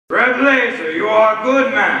Red Lazar, you are a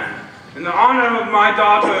good man. In the honor of my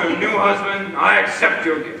daughter and new husband, I accept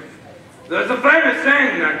your gift. There's a famous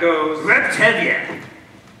saying that goes, Reptilia,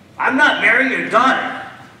 I'm not marrying your daughter.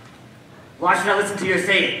 Why should I listen to your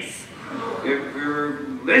sayings? If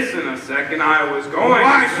you listen a second, I was going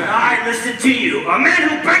Why to should I listen to you, a man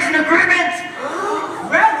who breaks an agreement?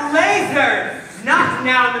 Red Lazar! Not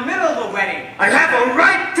now in the middle of a wedding. I have a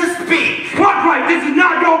right to speak. What right? This is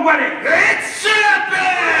not your wedding! It's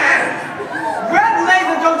champion! Red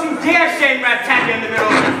Lazar, don't you dare shame Reptilia in the middle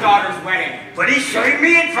of his daughter's wedding. But he's showing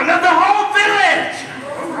me in front of the whole village!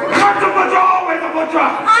 What's a butcher? Always a butcher!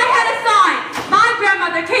 I had a sign. My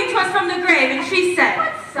grandmother came to us from the grave and she said,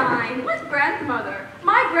 What sign? What grandmother?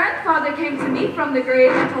 My grandfather came to me from the grave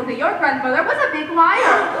and told me your grandmother was a big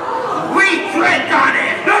liar. We drink on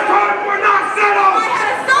it! The terms were not settled! I had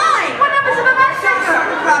a sign. What happened to the messenger?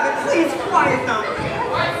 Rabbit, please quiet them.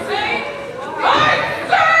 I say!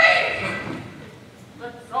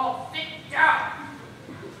 Let's all sit down.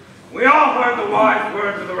 We all heard the wise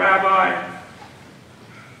words of the rabbi.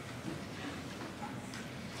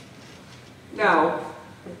 Now,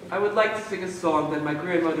 I would like to sing a song that my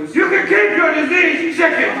grandmother's... You can keep your disease,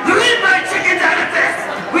 chicken!